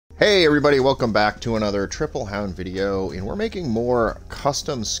Hey everybody, welcome back to another Triple Hound video, and we're making more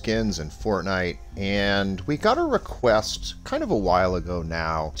custom skins in Fortnite, and we got a request kind of a while ago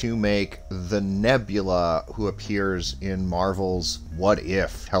now to make the Nebula who appears in Marvel's What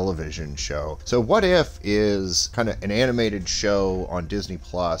If television show. So What If is kind of an animated show on Disney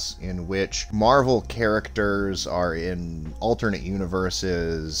Plus in which Marvel characters are in alternate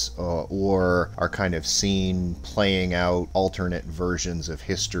universes or are kind of seen playing out alternate versions of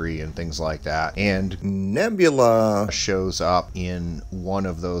history and things like that. And Nebula shows up in one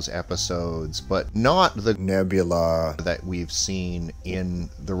of those episodes, but not the Nebula that we've seen in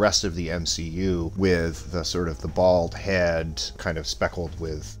the rest of the MCU with the sort of the bald head kind of speckled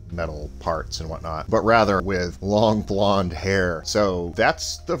with metal parts and whatnot, but rather with long blonde hair. So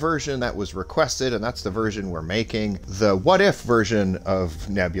that's the version that was requested, and that's the version we're making. The What If version of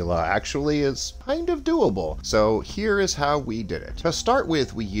Nebula actually is kind of doable. So here is how we did it. To start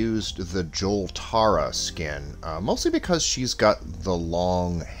with, we used the Tara skin, mostly because she's got the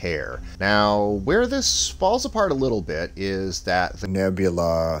long hair. Now, where this falls apart a little bit is that the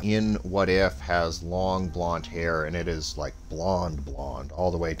Nebula in What If has long blonde hair, and it is like blonde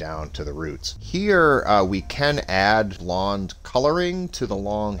all the way down to the roots. Here we can add blonde coloring to the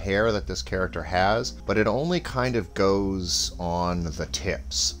long hair that this character has, but it only kind of goes on the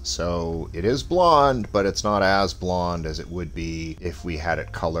tips. So it is blonde, but it's not as blonde as it would be if we had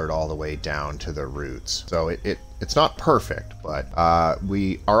it colored all the way down to the roots. So it's not perfect, but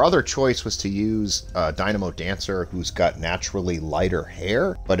our other choice was to use Dynamo Dancer, who's got naturally lighter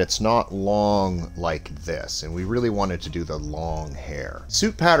hair, but it's not long like this, and we really wanted to do the long hair.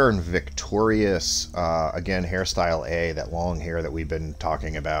 Suit pattern Victorious, again, hairstyle A, that long hair that we've been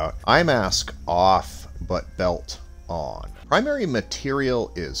talking about. Eye mask off, but belt on. Primary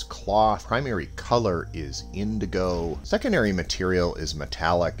material is cloth, primary color is indigo, secondary material is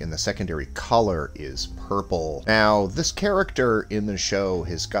metallic, and the secondary color is purple. Now, this character in the show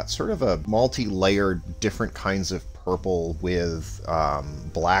has got sort of a multi-layered, different kinds of purple with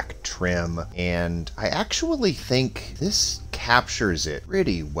black trim, and I actually think this captures it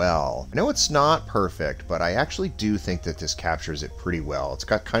pretty well. I know it's not perfect, but I actually do think that this captures it pretty well. It's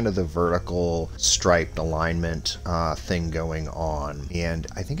got kind of the vertical striped alignment thing going on, and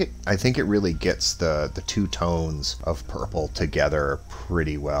I think it really gets the two tones of purple together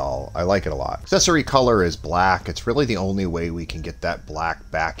pretty well. I like it a lot. Accessory color is black. It's really the only way we can get that black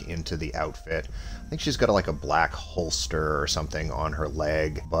back into the outfit. I think she's got like a black holster or something on her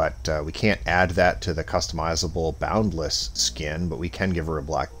leg, but we can't add that to the customizable Boundless skin, but we can give her a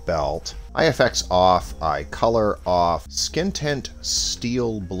black belt. Eye effects off, eye color off, skin tint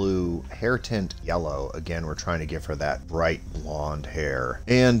steel blue, hair tint yellow. Again, we're trying to give her that bright blonde hair.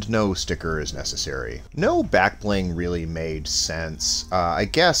 And no sticker is necessary. No back bling really made sense. I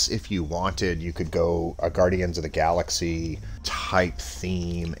guess if you wanted, you could go a Guardians of the Galaxy type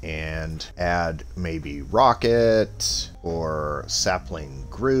theme and add maybe Rocket or Sapling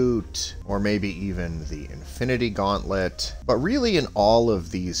Groot, or maybe even the Infinity Gauntlet. But really, in all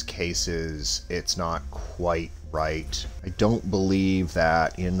of these cases, it's not quite right. I don't believe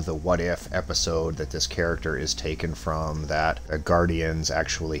that in the What If episode that this character is taken from, that the Guardians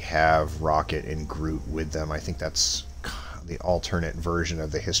actually have Rocket and Groot with them. I think that's the alternate version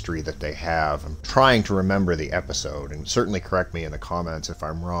of the history that they have. I'm trying to remember the episode, and certainly correct me in the comments if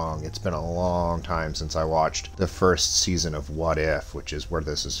I'm wrong. It's been a long time since I watched the first season of What If, which is where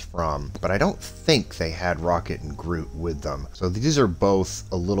this is from, but I don't think they had Rocket and Groot with them. So these are both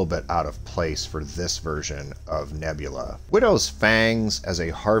a little bit out of place for this version of Nebula. Widow's fangs as a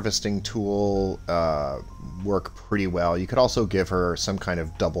harvesting tool work pretty well. You could also give her some kind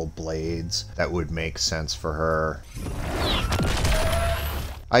of double blades. That would make sense for her.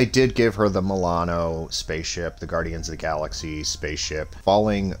 I did give her the Milano spaceship, the Guardians of the Galaxy spaceship.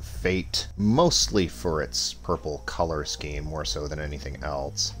 Falling Fate, mostly for its purple color scheme, more so than anything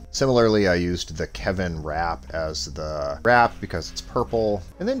else. Similarly, I used the Kevin wrap as the wrap because it's purple.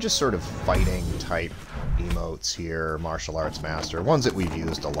 And then just sort of fighting type emotes here. Martial arts master, ones that we've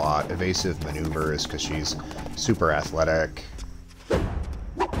used a lot. Evasive maneuvers because she's super athletic.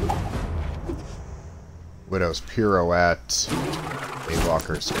 Widow's pirouette.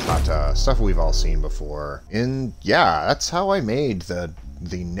 Walker's kata, stuff we've all seen before. And yeah, that's how I made the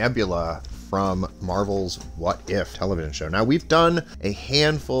Nebula from Marvel's What If television show. Now, we've done a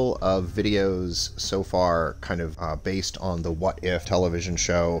handful of videos so far kind of based on the What If television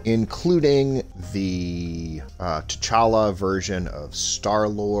show, including the T'Challa version of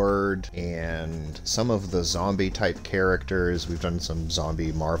Star-Lord and some of the zombie type characters. We've done some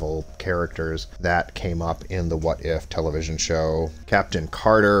zombie Marvel characters that came up in the What If television show. Captain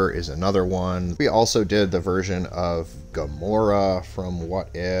Carter is another one. We also did the version of Gamora from What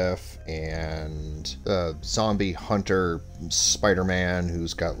If, and the zombie hunter Spider-Man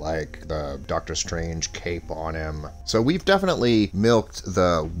who's got like the Doctor Strange cape on him. So we've definitely milked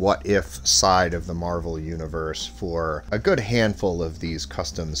the What If side of the Marvel universe for a good handful of these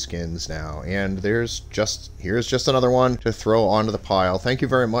custom skins now, and here's just another one to throw onto the pile. Thank you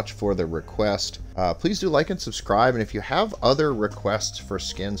very much for the request. Please do like and subscribe, and if you have other requests for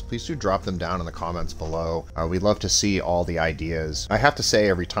skins, please do drop them down in the comments below. We'd love to see all the ideas. I have to say,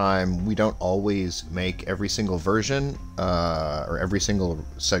 every time, we don't always make every single version or every single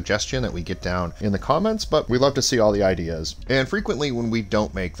suggestion that we get down in the comments, but we love to see all the ideas. And frequently when we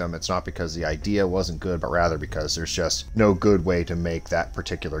don't make them, it's not because the idea wasn't good, but rather because there's just no good way to make that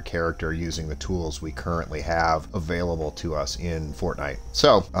particular character using the tools we currently have available to us in Fortnite.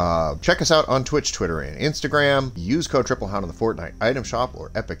 So check us out on Twitch, Twitter, and Instagram. Use code TripleHound in the Fortnite item shop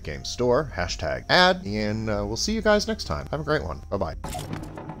or Epic Games Store, #ad, and we'll see you guys next time. Have a great one. Bye-bye.